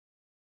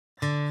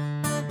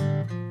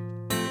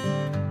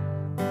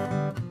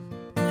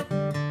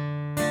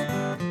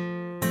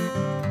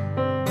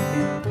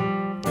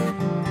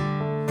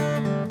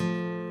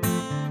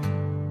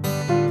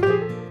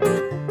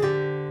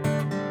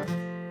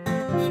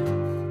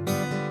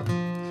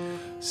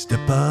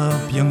Step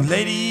up, young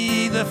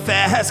lady, the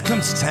fair has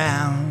come to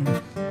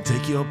town.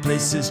 Take your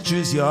places,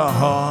 choose your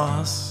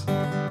horse.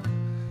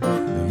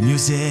 The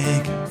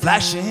music,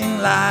 flashing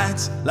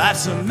lights,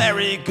 life's a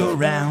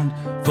merry-go-round,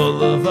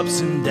 full of ups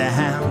and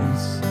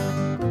downs.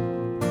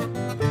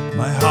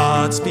 My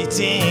heart's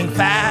beating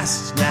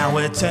fast, now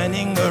we're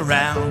turning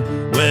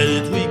around. Where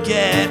did we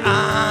get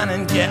on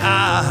and get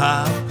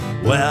off?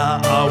 Where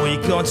are we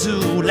going to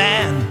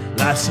land?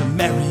 Life's a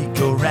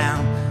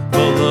merry-go-round,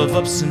 full of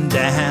ups and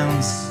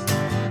downs.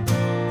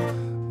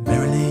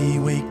 Merrily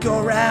we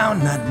go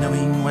round, not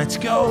knowing where to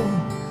go.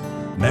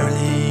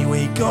 Merrily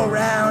we go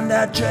round,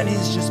 our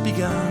journey's just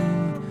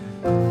begun.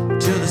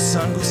 Till the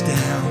sun goes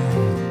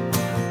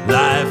down,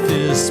 life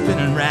is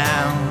spinning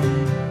round.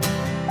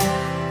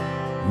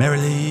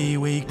 Merrily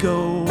we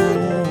go,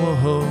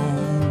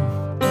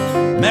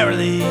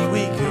 merrily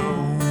we go.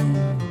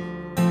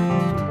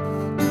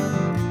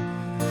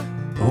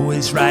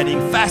 Always riding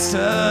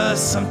faster,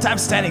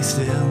 sometimes standing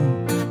still.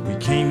 We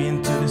came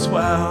into this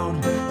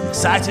world,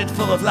 excited,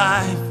 full of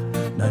life,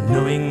 not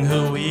knowing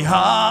who we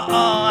are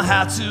or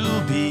how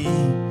to be.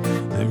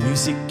 The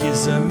music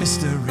is a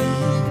mystery.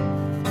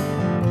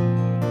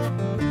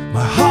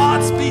 My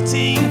heart's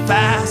beating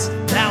fast,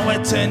 now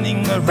we're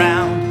turning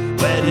around.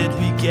 Where did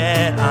we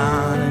get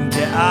on and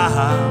get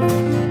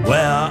off?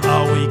 Where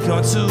are we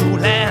going to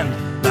land?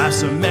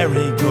 Life's a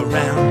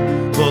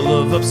merry-go-round, full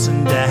of ups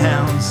and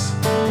downs.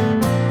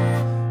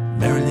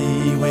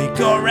 Merrily we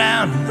go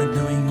round, not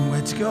knowing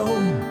where to go.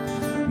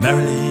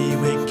 Merrily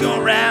we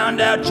go round,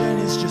 our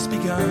journey's just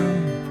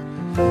begun.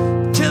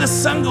 Till the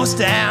sun goes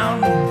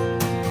down,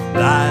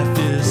 life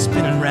is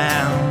spinning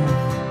round.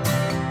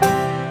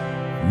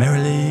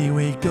 Merrily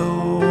we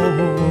go,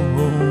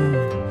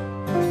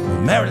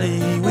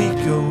 merrily we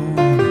go.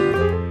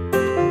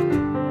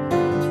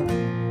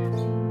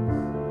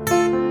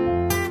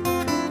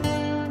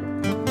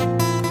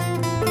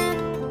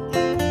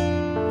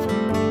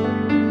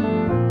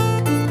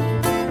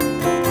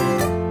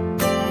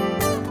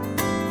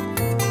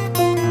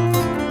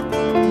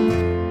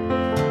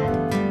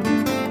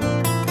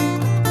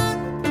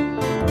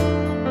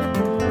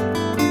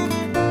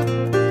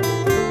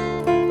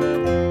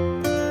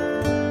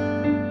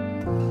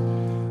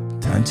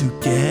 Time to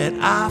get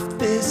off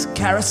this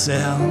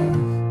carousel,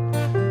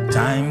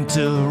 time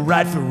to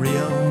ride for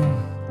real.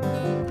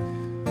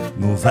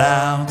 Move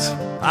out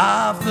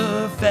of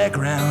the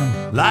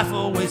fairground, life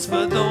awaits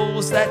for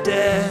those that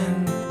dare.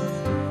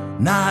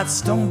 Not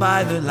stung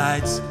by the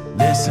lights,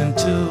 listen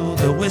to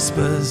the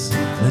whispers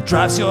that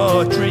drives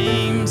your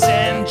dreams.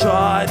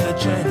 Enjoy the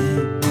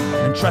journey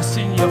and trust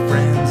in your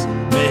friends.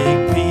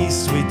 Make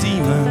peace with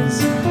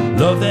demons,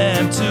 love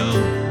them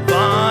too.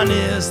 Fun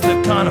is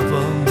the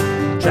carnival,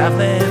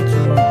 traveling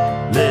through,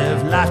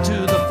 live life to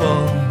the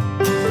full.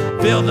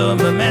 Feel the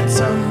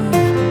momentum,